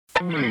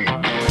Welcome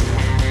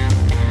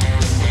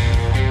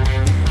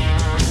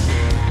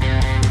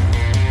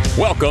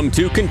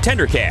to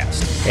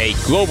ContenderCast, a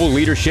global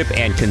leadership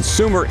and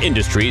consumer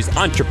industries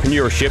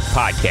entrepreneurship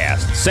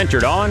podcast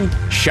centered on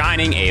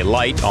shining a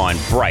light on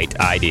bright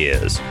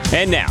ideas.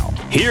 And now,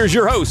 here's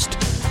your host,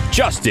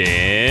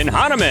 Justin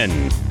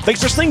Hahnemann.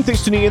 Thanks for listening,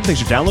 thanks for tuning in,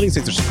 thanks for downloading,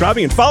 thanks for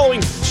subscribing and following.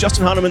 It's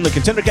Justin Hahnemann, the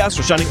ContenderCast,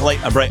 for shining a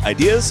light on bright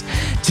ideas.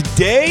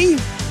 Today,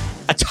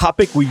 a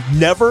topic we've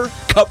never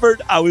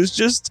covered. I was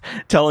just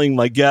telling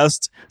my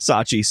guest,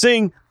 Sachi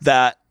Singh,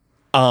 that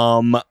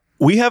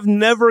we have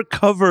never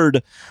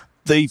covered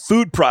the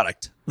food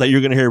product that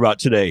you're going to hear about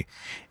today.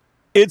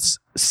 It's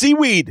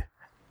seaweed.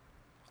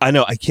 I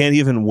know, I can't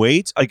even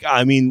wait.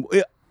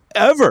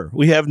 Ever.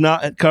 We have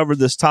not covered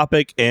this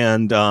topic,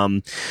 and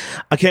I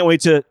can't wait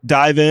to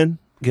dive in.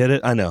 Get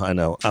it? I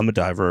know. I'm a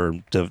diver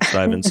to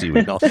dive in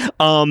seaweed.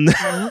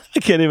 I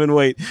can't even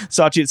wait.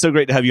 Sachi, it's so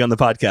great to have you on the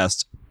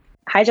podcast.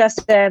 Hi,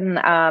 Justin.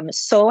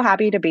 So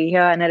happy to be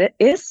here, and it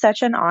is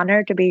such an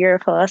honor to be your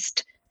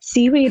first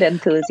seaweed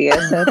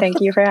enthusiast. So thank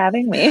you for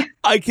having me.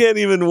 I can't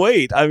even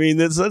wait. I mean,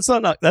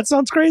 that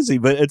sounds crazy,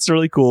 but it's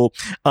really cool.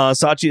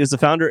 Sachi is the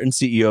founder and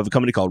CEO of a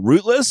company called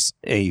Rootless,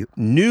 a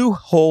new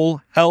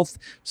whole health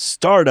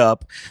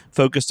startup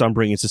focused on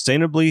bringing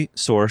sustainably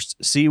sourced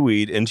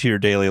seaweed into your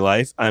daily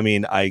life. I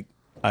mean, I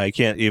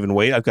can't even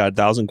wait. I've got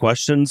 1,000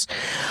 questions.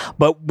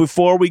 But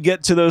before we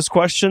get to those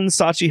questions,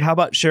 Sachi, how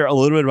about share a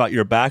little bit about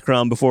your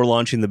background before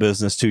launching the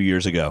business 2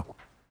 years ago?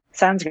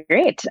 Sounds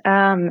great.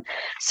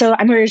 So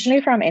I'm originally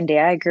from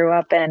India. I grew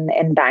up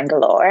in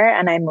Bangalore,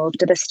 and I moved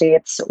to the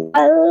States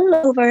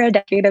well over a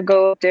decade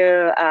ago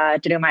to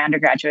do my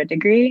undergraduate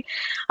degree.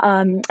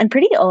 And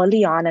pretty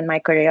early on in my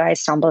career, I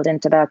stumbled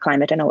into the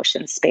climate and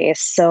ocean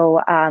space.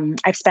 So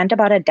I've spent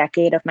about a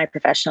decade of my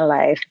professional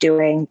life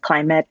doing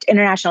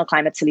international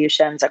climate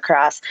solutions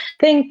across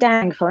think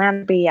tank,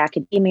 philanthropy,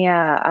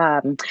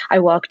 academia. I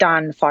worked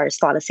on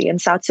forest policy in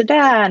South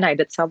Sudan. I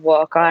did some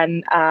work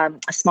on a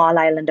small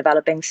island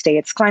developing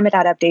states, climate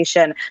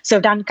adaptation. So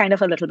I've done kind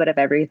of a little bit of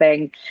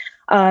everything.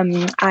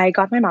 I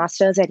got my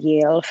master's at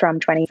Yale from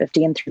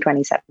 2015 through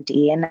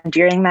 2017. And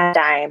during that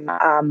time,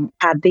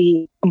 had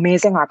the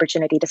amazing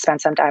opportunity to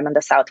spend some time in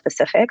the South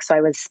Pacific. So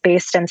I was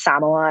based in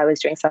Samoa. I was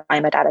doing some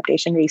climate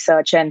adaptation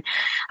research in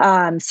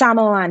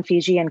Samoa and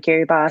Fiji and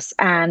Kiribati.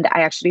 And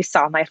I actually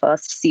saw my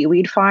first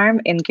seaweed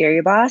farm in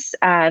Kiribati.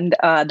 And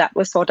that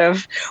was sort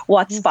of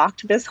what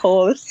sparked this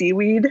whole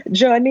seaweed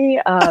journey.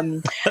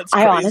 I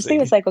honestly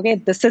was like, okay,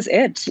 this is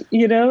it.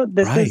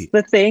 This is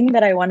the thing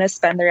that I want to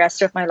spend the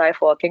rest of my life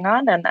working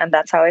on. And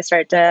that's how I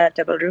started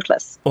to build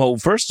Rootless. Well,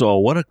 first of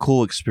all, what a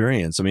cool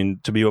experience. I mean,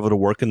 to be able to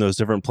work in those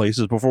different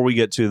places. Before we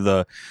get to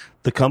the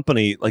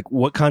company, like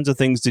what kinds of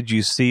things did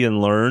you see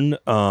and learn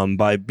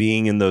by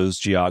being in those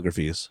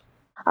geographies?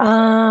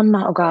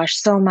 Oh gosh,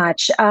 so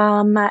much.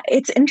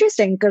 It's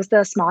interesting because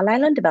the small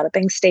island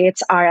developing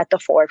states are at the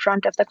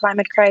forefront of the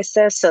climate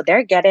crisis. So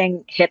they're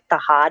getting hit the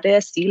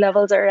hardest. Sea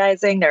levels are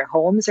rising. Their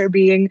homes are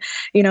being,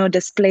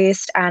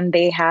 displaced, and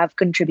they have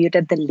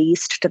contributed the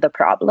least to the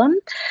problem.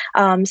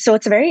 So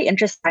it's a very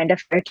interesting kind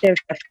of narrative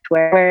shift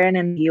where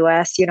in the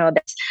US,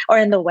 or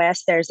in the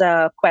West, there's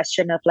a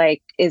question of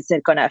like, is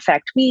it going to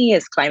affect me?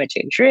 Is climate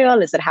change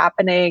real? Is it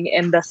happening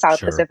in the South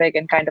Pacific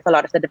and kind of a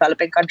lot of the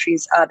developing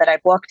countries that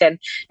I've worked in?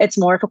 It's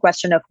more of a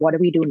question of what do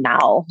we do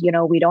now?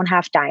 We don't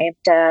have time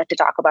to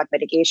talk about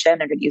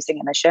mitigation and reducing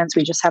emissions.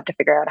 We just have to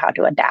figure out how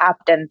to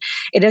adapt. And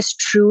it is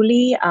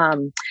truly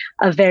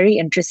a very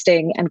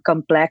interesting and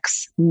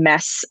complex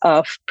mess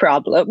of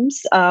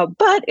problems.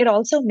 But it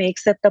also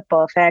makes it the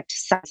perfect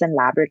science and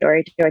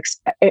laboratory to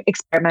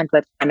experiment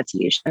with climate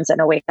solutions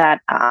in a way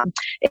that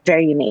is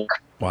very unique.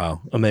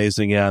 Wow.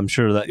 Amazing. Yeah, I'm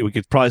sure that we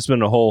could probably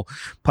spend a whole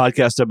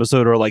podcast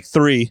episode or like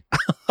 3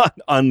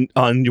 on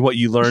what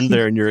you learned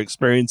there and your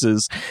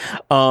experiences.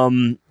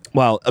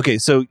 Wow. Okay.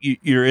 So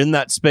you're in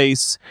that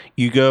space.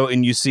 You go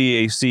and you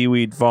see a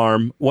seaweed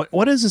farm.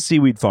 What is a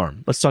seaweed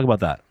farm? Let's talk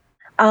about that.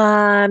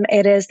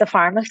 It is the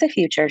farm of the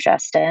future,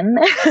 Justin.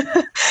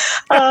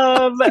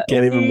 I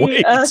can't even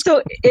wait.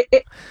 So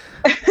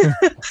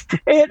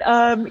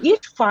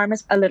each farm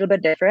is a little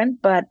bit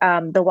different, but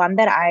the one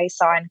that I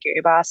saw in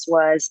Kiribati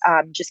was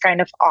just kind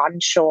of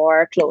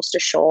onshore, close to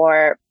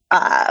shore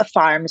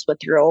farms with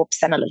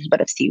ropes and a little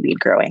bit of seaweed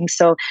growing.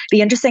 So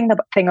the interesting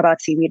thing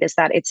about seaweed is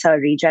that it's a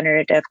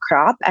regenerative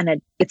crop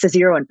and it's a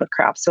zero input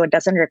crop. So it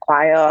doesn't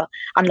require,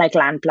 unlike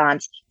land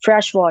plants,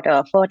 fresh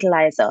water,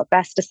 fertilizer,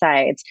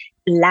 pesticides,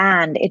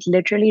 land. It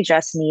literally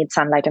just needs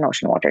sunlight and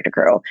ocean water to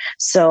grow.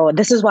 So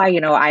this is why,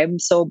 I'm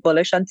so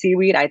bullish on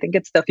seaweed. I think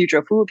it's the future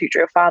of food,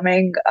 future of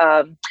farming.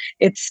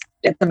 It's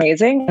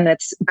amazing, and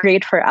it's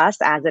great for us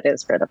as it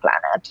is for the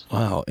planet.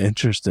 Wow,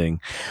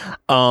 interesting.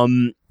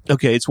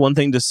 Okay, it's one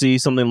thing to see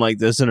something like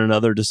this and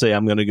another to say,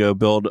 I'm going to go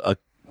build a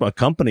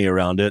company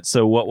around it.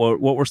 So what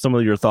were some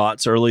of your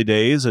thoughts early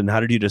days, and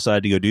how did you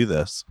decide to go do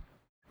this?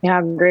 Yeah,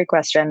 great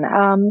question.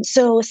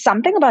 So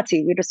something about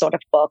seaweed was sort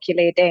of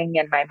percolating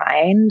in my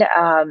mind.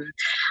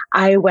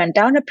 I went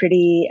down a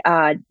pretty,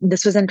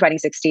 this was in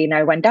 2016,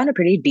 I went down a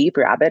pretty deep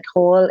rabbit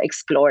hole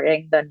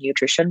exploring the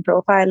nutrition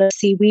profile of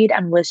seaweed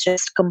and was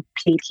just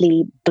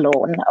completely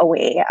blown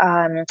away.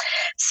 And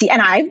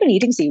I've been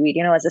eating seaweed,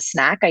 as a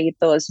snack. I eat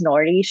those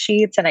nori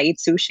sheets and I eat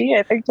sushi,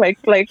 I think, like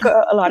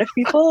a lot of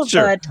people.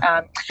 Sure.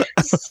 But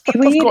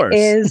seaweed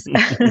is...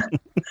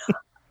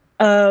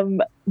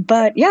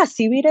 But yeah,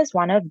 seaweed is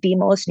one of the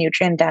most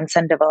nutrient dense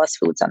and diverse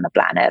foods on the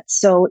planet.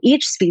 So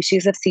each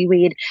species of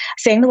seaweed,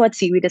 saying the word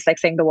seaweed is like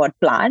saying the word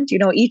plant.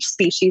 Each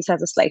species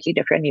has a slightly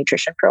different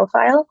nutrition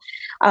profile.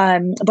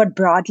 But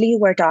broadly,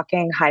 we're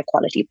talking high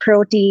quality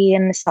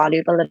protein,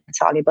 soluble and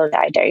insoluble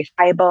dietary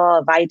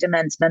fiber,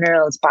 vitamins,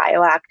 minerals,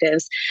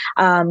 bioactives,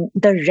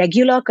 the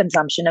regular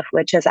consumption of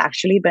which has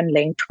actually been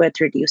linked with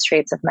reduced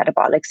rates of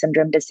metabolic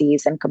syndrome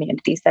disease in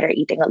communities that are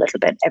eating a little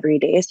bit every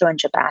day. So in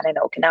Japan and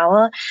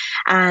Okinawa.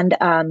 And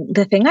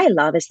the thing I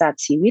love is that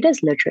seaweed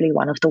is literally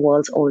one of the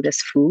world's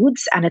oldest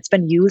foods, and it's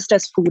been used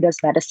as food as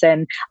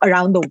medicine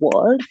around the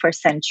world for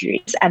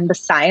centuries. And the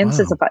science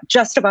is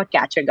just about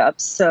catching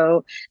up.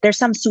 So there's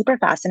some super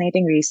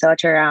fascinating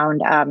research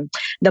around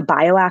the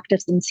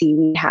bioactives in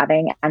seaweed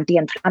having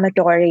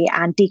anti-inflammatory,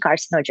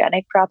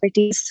 anti-carcinogenic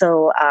properties.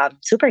 So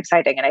super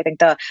exciting. And I think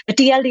the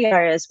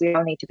TLDR is we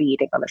all need to be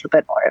eating a little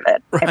bit more of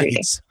it every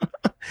day.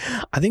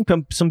 I think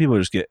some people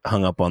just get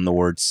hung up on the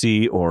word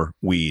sea or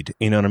weed.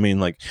 You know what I mean?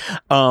 Like,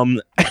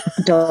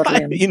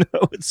 totally.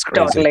 it's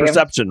crazy. Totally.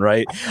 Perception,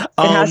 right?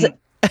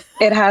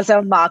 It has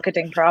a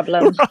marketing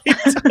problem. Right?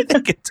 I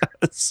think it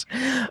does.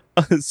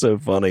 It's so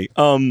funny.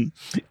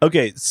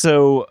 Okay,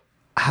 so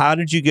how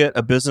did you get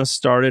a business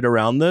started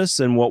around this,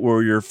 and what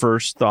were your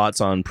first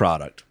thoughts on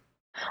product?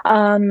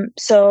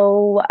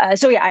 So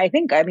yeah,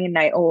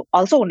 I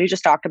also only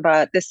just talked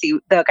about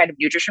the kind of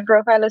nutrition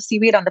profile of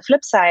seaweed. On the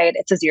flip side,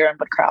 it's a zero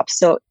input crop.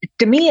 So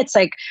to me, it's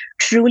like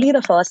truly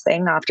the first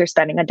thing after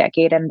spending a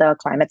decade in the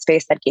climate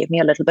space that gave me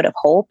a little bit of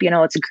hope.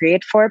 It's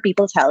great for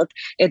people's health.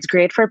 It's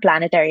great for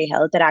planetary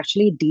health. It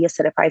actually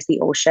deacidifies the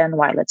ocean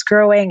while it's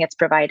growing. It's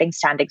providing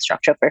standing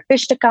structure for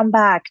fish to come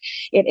back.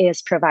 It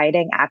is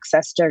providing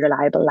access to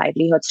reliable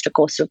livelihoods to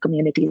coastal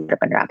communities that have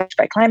been ravaged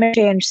by climate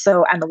change.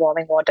 And the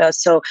warming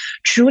waters. So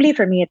truly,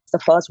 for me, it's the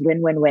first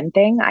win-win-win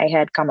thing I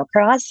had come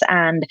across.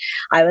 And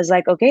I was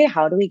like, okay,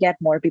 how do we get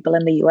more people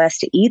in the US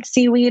to eat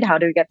seaweed? How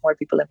do we get more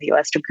people in the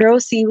US to grow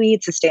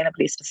seaweed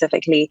sustainably,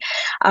 specifically?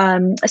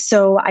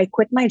 So I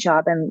quit my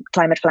job in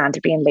climate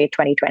philanthropy in late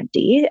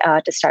 2020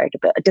 to start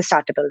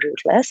to build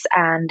Rootless.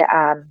 And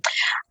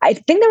I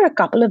think there are a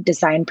couple of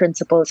design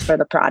principles for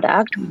the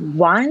product.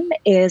 One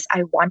is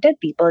I wanted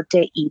people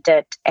to eat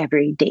it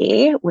every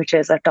day, which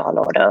is a tall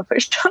order for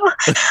sure.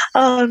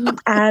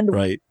 And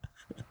right.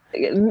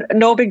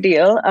 No big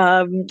deal.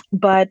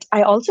 But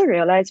I also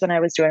realized when I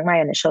was doing my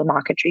initial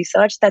market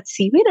research that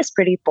seaweed is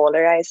pretty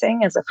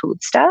polarizing as a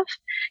foodstuff.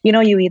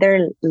 You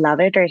either love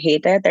it or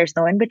hate it. There's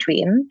no in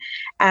between.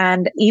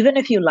 And even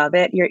if you love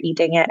it, you're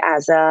eating it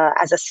as a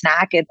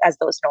snack, as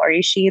those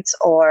nori sheets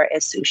or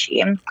as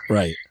sushi.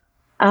 Right.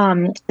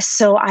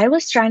 So I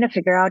was trying to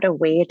figure out a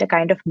way to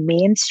kind of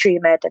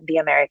mainstream it in the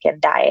American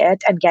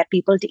diet and get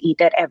people to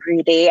eat it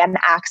every day and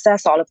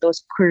access all of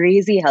those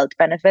crazy health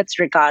benefits,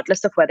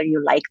 regardless of whether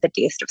you like the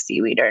taste of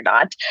seaweed or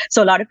not.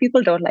 So a lot of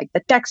people don't like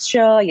the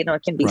texture,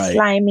 it can be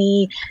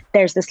slimy.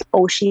 There's this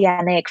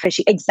oceanic,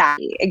 fishy.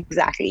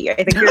 Exactly. I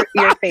think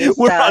your face.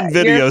 We're on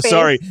video.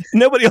 Sorry.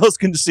 Nobody else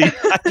can see.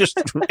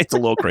 It's a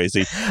little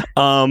crazy.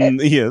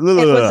 It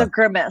was a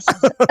grimace.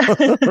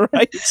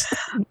 Right.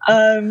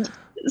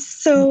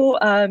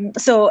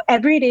 So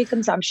everyday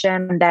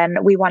consumption, then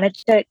we wanted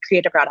to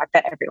create a product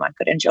that everyone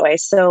could enjoy.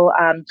 So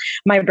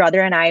my brother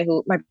and I,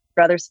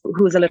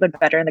 who's a little bit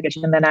better in the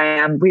kitchen than I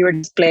am, we were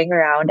just playing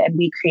around and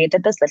we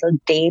created this little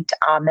date,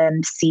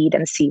 almond, seed,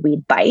 and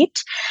seaweed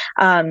bite.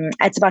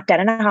 It's about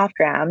 10.5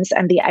 grams.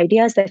 And the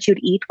idea is that you'd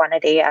eat one a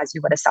day as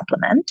you would a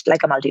supplement,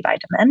 like a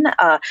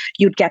multivitamin.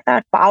 You'd get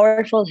that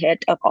powerful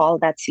hit of all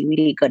that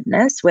seaweedy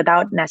goodness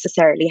without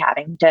necessarily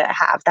having to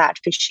have that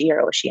fishy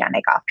or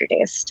oceanic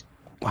aftertaste.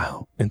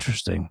 Wow.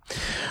 Interesting.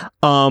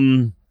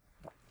 And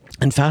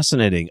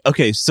fascinating.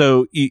 Okay.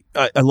 So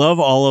I love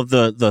all of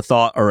the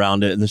thought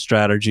around it and the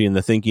strategy and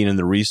the thinking and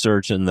the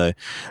research and the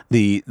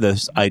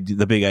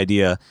big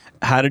idea.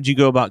 How did you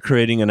go about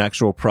creating an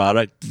actual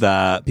product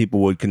that people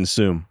would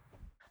consume?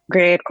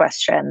 Great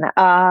question.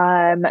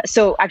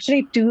 So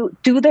actually to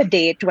the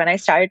date when I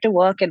started to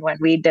work and when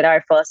we did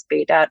our first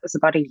beta, it was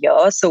about a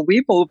year. So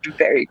we moved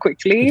very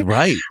quickly.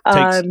 Right.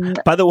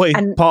 By the way,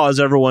 pause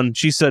everyone.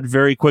 She said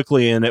very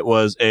quickly and it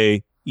was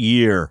a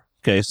year.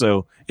 Okay.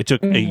 So it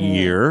took a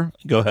year.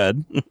 Go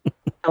ahead.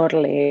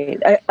 Totally.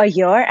 A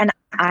year. And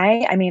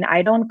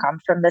I don't come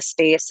from the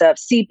space of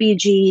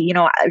CPG,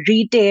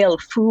 retail,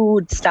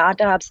 food,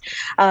 startups.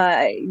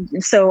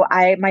 So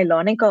my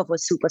learning curve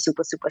was super,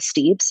 super, super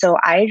steep. So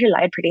I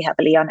relied pretty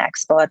heavily on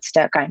experts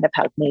to kind of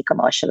help me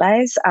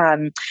commercialize.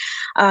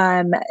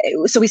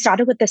 So we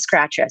started with the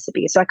scratch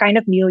recipe. So I kind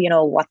of knew,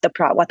 what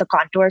the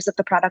contours of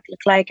the product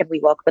look like, and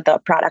we worked with a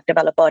product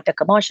developer to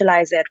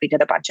commercialize it. We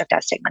did a bunch of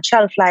testing on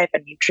shelf life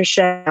and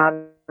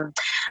nutrition.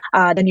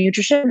 The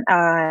nutrition,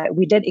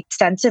 we did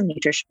extensive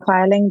nutrition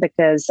profiling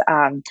because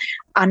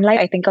unlike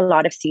I think a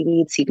lot of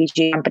seaweed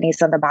CPG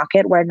companies on the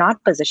market, we're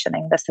not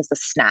positioning this as a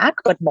snack,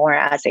 but more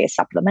as a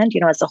supplement,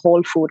 as a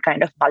whole food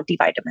kind of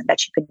multivitamin that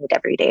you can eat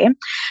every day.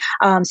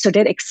 So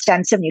did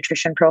extensive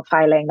nutrition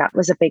profiling. That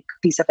was a big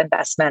piece of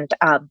investment.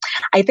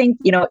 I think,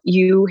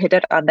 you hit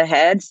it on the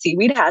head.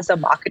 Seaweed has a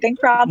marketing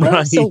problem.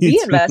 Right. So we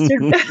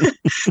invested,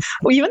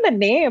 even the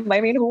name,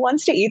 I mean, who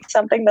wants to eat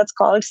something that's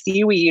called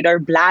seaweed or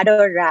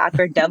bladder wrack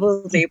or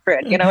devil's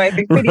apron? I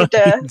think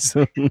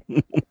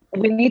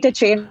we need to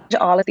change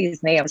all of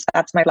these names.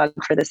 That's my plug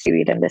for the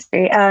seaweed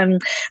industry.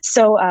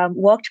 So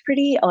worked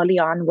pretty early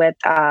on with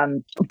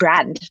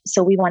brand.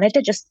 So we wanted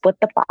to just put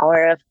the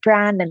power of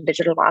brand and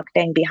digital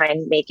marketing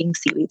behind making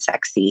seaweed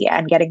sexy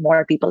and getting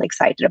more people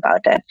excited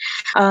about it.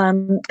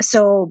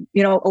 So,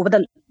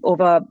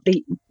 over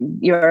the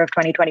year of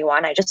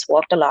 2021, I just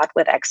worked a lot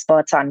with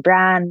experts on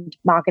brand,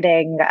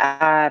 marketing,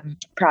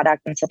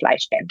 product, and supply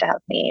chain to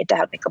help me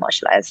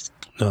commercialize.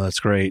 Oh, that's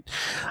great.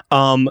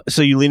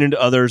 So you lean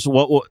into others.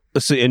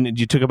 And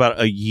you took about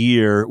a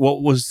year.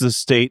 What was the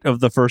state of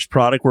the first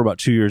product? We're about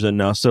 2 years in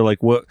now. So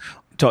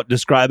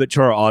describe it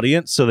to our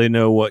audience so they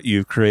know what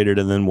you've created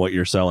and then what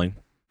you're selling.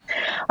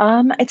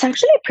 It's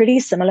actually pretty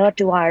similar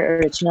to our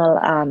original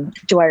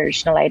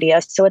idea.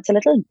 So it's a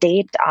little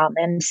date,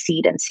 almond,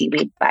 seed, and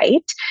seaweed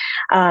bite.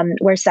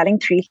 We're selling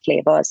 3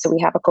 flavors. So we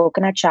have a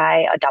coconut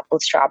chai, a double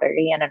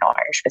strawberry, and an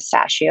orange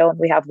pistachio. And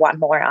we have one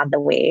more on the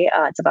way.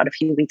 It's about a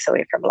few weeks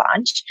away from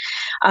launch.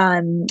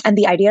 And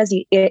the idea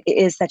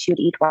is that you'd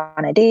eat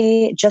one a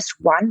day. Just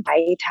one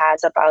bite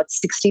has about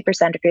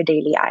 60% of your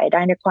daily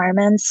iodine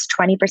requirements,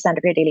 20%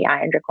 of your daily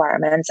iron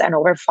requirements, and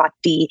over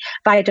 40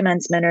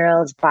 vitamins,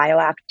 minerals,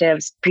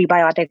 bioactives,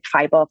 prebiotic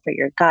fiber for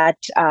your gut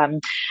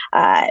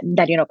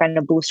that kind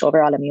of boost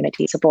overall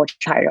immunity, support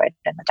thyroid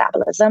and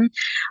metabolism.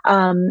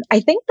 I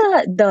think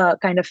the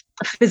kind of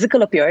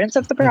physical appearance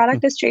of the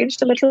product has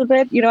changed a little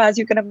bit. As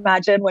you can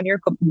imagine, when you're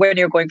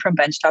going from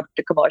benchtop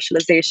to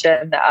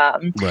commercialization,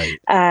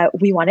 right.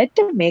 We wanted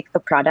to make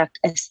the product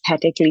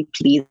aesthetically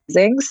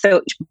pleasing.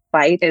 So each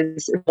bite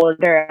is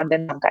rolled around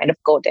in some kind of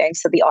coating.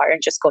 So the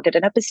orange is coated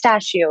in a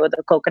pistachio,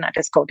 the coconut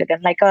is coated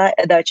in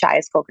the chai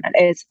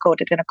is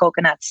coated in a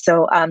coconut.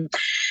 So,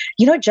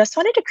 just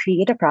wanted to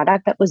create a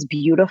product that was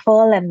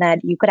beautiful and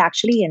that you could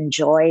actually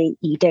enjoy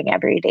eating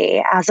every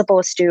day, as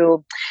opposed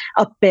to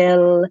a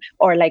pill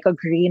or like a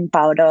green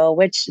powder,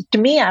 which to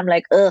me, I'm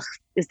like, ugh,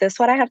 is this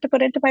what I have to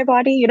put into my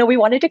body? We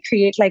wanted to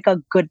create like a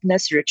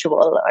goodness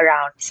ritual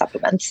around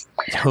supplements.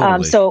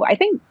 Totally. So I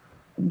think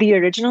the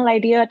original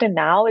idea to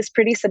now is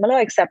pretty similar,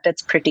 except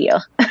it's prettier.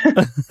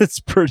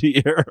 It's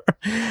prettier.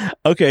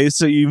 Okay,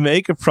 so you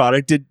make a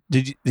product.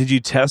 Did you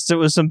test it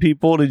with some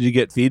people? Did you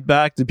get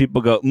feedback? Did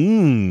people go, I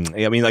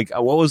mean, like,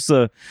 what was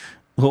the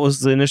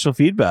initial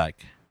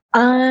feedback?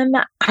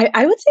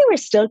 I would say we're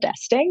still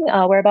testing.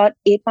 We're about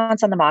 8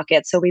 months on the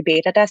market. So we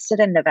beta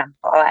tested in November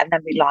and then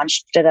we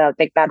launched it at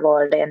Big Bad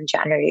World in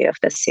January of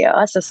this year.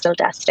 So still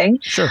testing.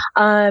 Sure.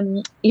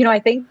 I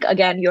think,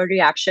 again, your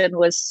reaction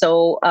was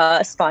so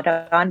spot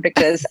on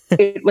because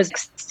it was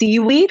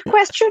seaweed ?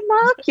 Right.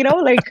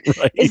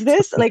 Is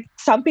this like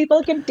some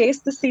people can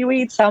taste the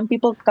seaweed, some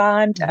people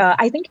can't.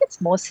 I think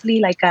it's mostly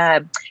like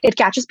it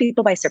catches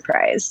people by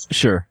surprise.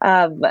 Sure.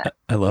 I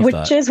love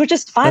that. Which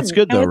is fun. That's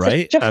good though, it's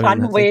right? Such a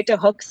fun way to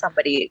hook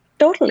somebody.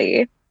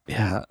 Totally.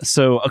 Yeah.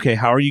 So, okay,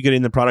 how are you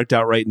getting the product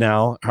out right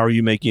now? How are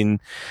you making,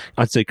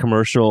 I'd say,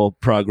 commercial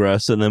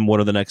progress? And then what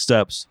are the next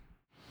steps?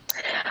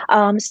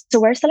 So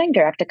we're selling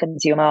direct to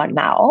consumer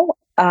now.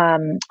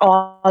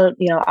 All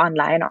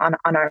online on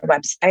our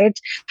website.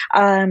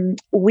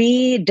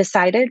 We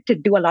decided to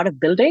do a lot of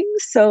building.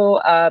 So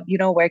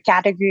we're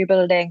category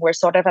building. We're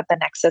sort of at the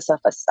nexus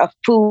of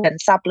food and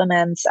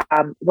supplements.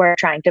 We're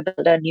trying to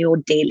build a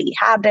new daily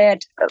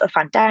habit,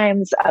 fun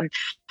times.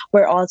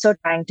 We're also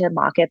trying to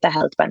market the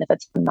health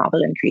benefits of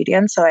novel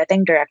ingredients. So I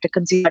think direct to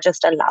consumer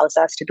just allows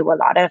us to do a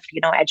lot of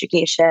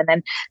education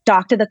and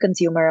talk to the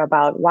consumer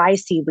about why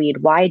seaweed,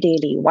 why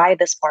daily, why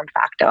this form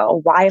factor,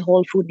 why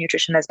whole food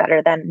nutrition is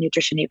better than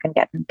nutrition you can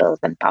get in pills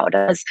and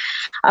powders.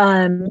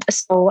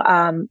 So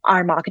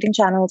our marketing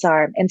channels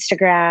are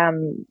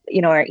Instagram,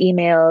 our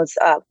emails,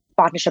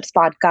 partnerships,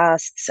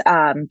 podcasts,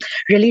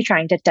 really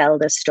trying to tell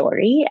this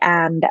story.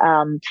 And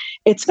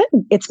it's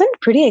been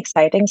pretty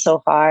exciting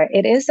so far.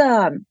 It is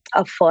a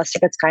first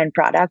of its kind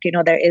product.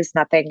 there is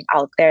nothing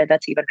out there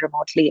that's even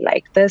remotely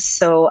like this.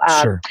 So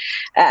Sure.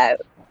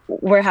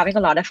 We're having a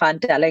lot of fun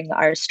telling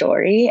our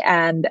story.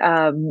 And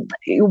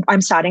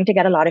I'm starting to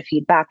get a lot of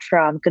feedback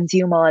from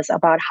consumers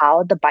about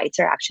how the bites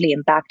are actually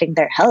impacting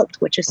their health,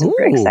 which is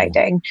super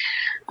exciting.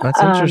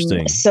 That's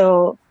interesting.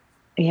 So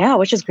yeah,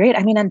 which is great.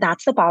 I mean, and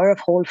that's the power of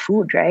whole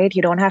food, right?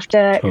 You don't have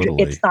to,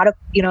 Totally. It's not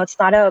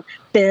a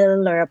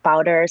pill or a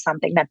powder or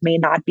something that may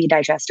not be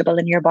digestible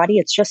in your body.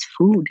 It's just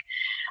food.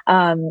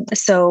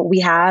 So we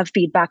have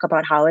feedback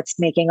about how it's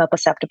making a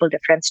perceptible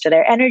difference to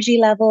their energy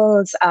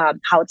levels,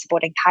 how it's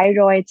supporting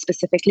thyroid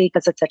specifically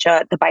because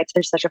the bites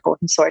are such a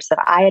potent source of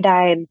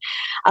iodine.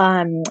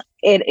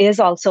 It is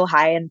also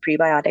high in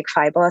prebiotic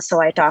fiber.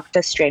 So I talk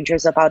to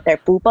strangers about their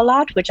poop a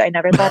lot, which I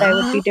never thought I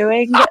would be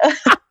doing.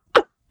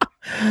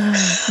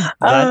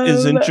 That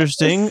is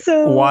interesting.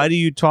 Why do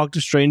you talk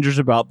to strangers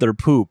about their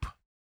poop?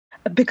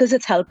 Because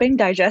it's helping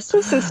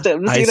digestive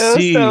systems. I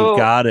see.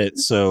 Got it.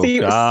 So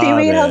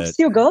seaweed helps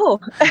you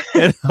go.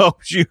 It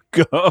helps you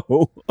go.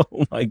 Oh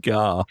my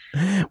God.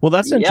 Well,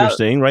 that's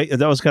interesting, right?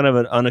 That was kind of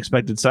an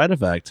unexpected side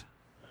effect.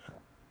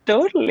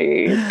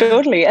 Totally.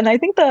 And I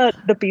think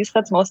the piece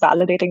that's most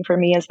validating for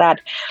me is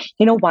that,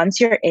 once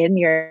you're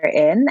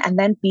in, and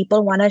then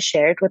people want to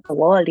share it with the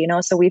world,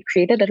 so we've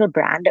created a little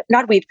brand,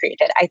 not we've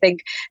created, I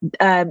think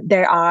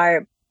there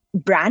are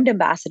brand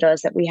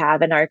ambassadors that we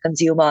have in our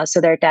consumers. So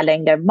they're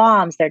telling their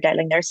moms, they're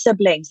telling their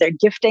siblings, they're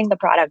gifting the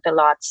product a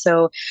lot.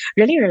 So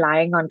really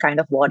relying on kind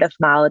of word of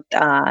mouth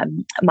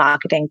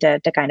marketing to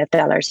kind of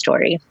tell our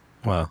story.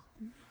 Wow.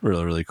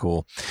 Really, really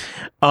cool.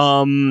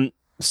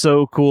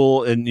 So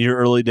cool in your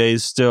early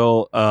days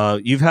still.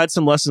 You've had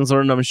some lessons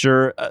learned, I'm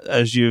sure,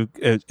 as you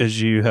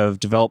have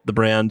developed the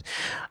brand.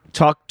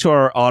 Talk to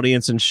our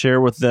audience and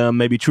share with them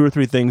maybe 2 or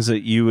 3 things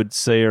that you would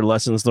say are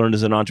lessons learned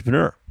as an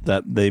entrepreneur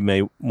that they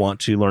may want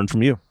to learn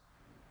from you.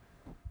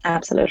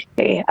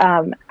 Absolutely.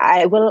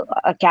 I will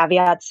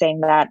caveat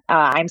saying that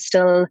I'm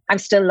still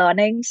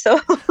learning. So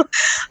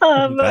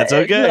that's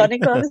okay. Learning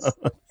curve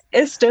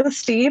is still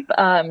steep.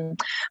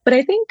 But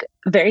I think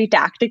very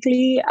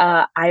tactically,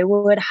 I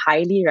would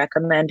highly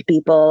recommend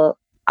people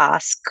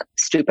ask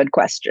stupid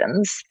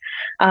questions.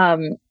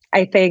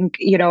 I think,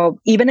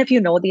 even if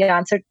you know the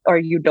answer or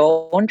you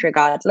don't,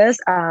 regardless,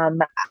 I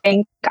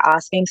think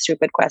asking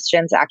stupid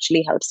questions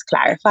actually helps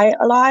clarify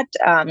a lot,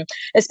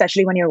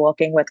 especially when you're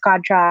working with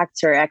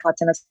contracts or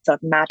experts in a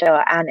certain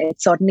matter. And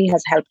it certainly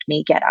has helped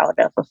me get out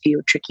of a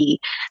few tricky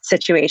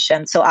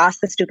situations. So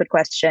ask the stupid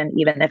question,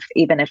 even if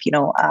you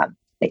know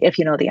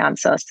the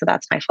answer. So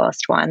that's my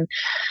first one.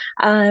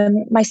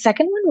 My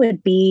second one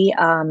would be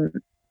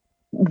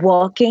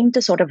working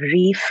to sort of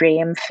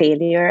reframe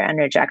failure and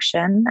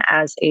rejection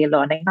as a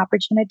learning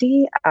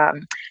opportunity.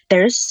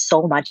 There is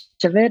so much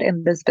of it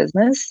in this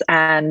business.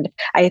 And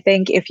I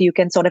think if you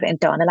can sort of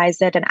internalize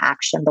it and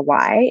action the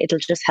why, it'll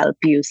just help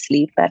you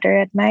sleep better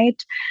at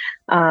night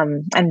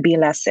and be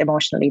less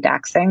emotionally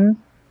taxing.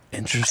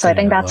 Interesting. So I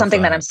think that's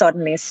something that I'm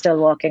certainly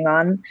still working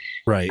on.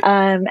 Right.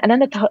 And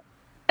then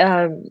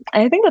I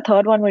think the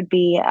third one would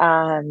be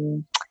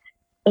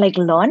learn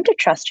to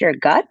trust your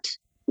gut.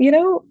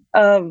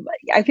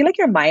 I feel like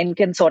your mind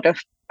can sort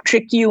of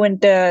trick you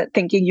into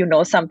thinking you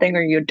know something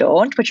or you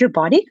don't, but your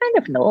body kind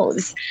of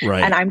knows.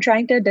 Right. And I'm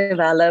trying to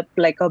develop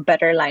a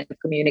better line of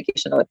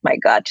communication with my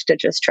gut to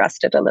just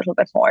trust it a little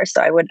bit more.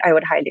 So I would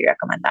highly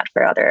recommend that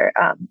for other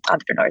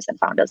entrepreneurs and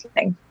founders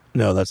listening.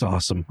 No, that's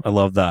awesome. I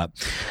love that.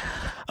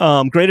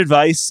 Great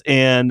advice.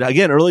 And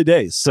again, early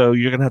days. So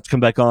you're going to have to come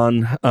back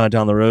on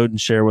down the road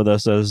and share with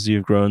us as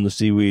you've grown the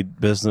seaweed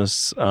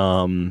business.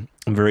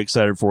 I'm very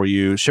excited for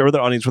you. Share with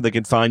the audience where they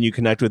can find you,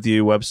 connect with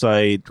you,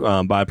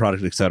 website, buy a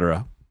product,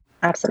 etc.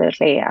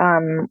 Absolutely.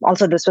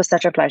 Also, this was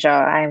such a pleasure.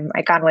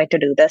 I can't wait to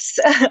do this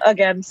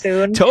again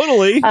soon.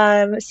 Totally.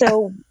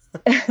 So...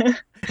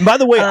 By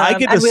the way, I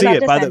get to see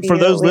it. For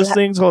those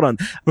listening, hold on.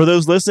 For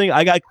those listening,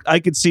 I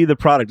could see the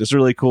product. It's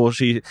really cool.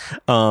 She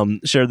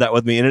shared that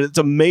with me, and it's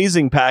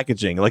amazing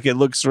packaging. It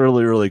looks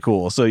really, really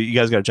cool. So you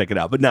guys got to check it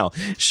out. But now,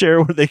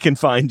 share where they can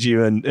find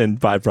you and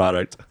buy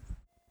product.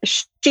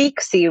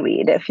 Chic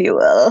seaweed, if you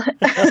will.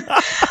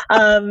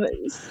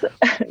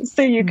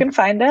 So you can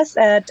find us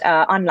at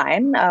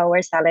online.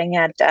 We're selling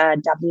at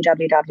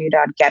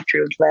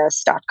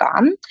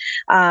www.getrootless.com.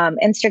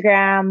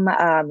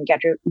 Instagram,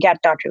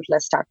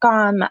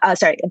 get.rootless.com.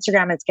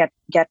 Instagram is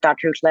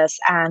get.rootless.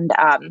 And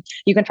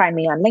you can find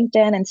me on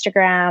LinkedIn,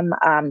 Instagram.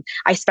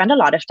 I spend a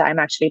lot of time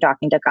actually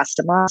talking to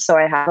customers. So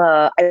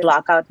I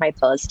block out my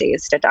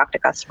Thursdays to talk to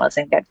customers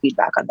and get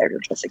feedback on their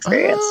Rootless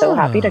experience. So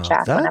happy to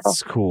chat whenever.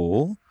 That's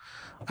cool.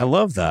 I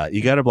love that.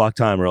 You got to block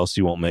time or else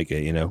you won't make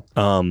it,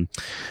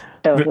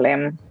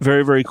 Totally.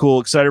 Very, very cool.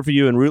 Excited for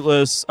you and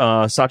Rootless.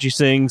 Sachi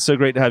Singh, so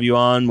great to have you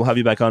on. We'll have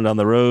you back on down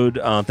the road.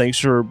 Thanks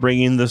for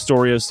bringing the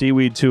story of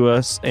seaweed to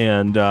us,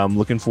 and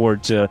looking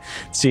forward to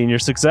seeing your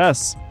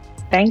success.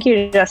 Thank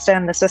you,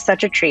 Justin. This was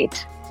such a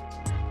treat.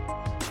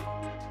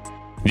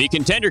 The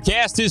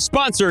ContenderCast is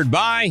sponsored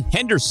by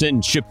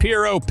Henderson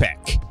Shapiro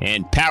Peck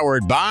and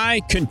powered by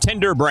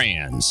Contender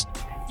Brands.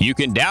 You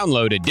can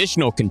download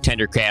additional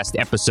ContenderCast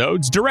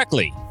episodes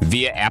directly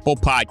via Apple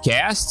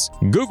Podcasts,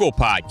 Google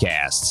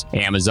Podcasts,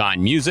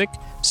 Amazon Music,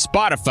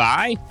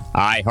 Spotify,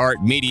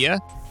 iHeartMedia,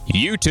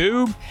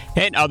 YouTube,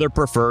 and other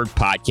preferred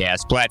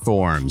podcast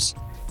platforms.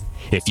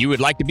 If you would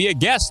like to be a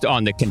guest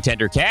on the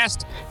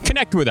ContenderCast,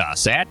 connect with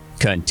us at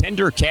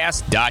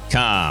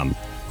contendercast.com.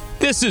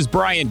 This is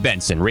Brian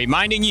Benson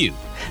reminding you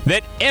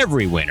that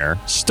every winner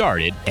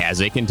started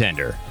as a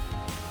contender.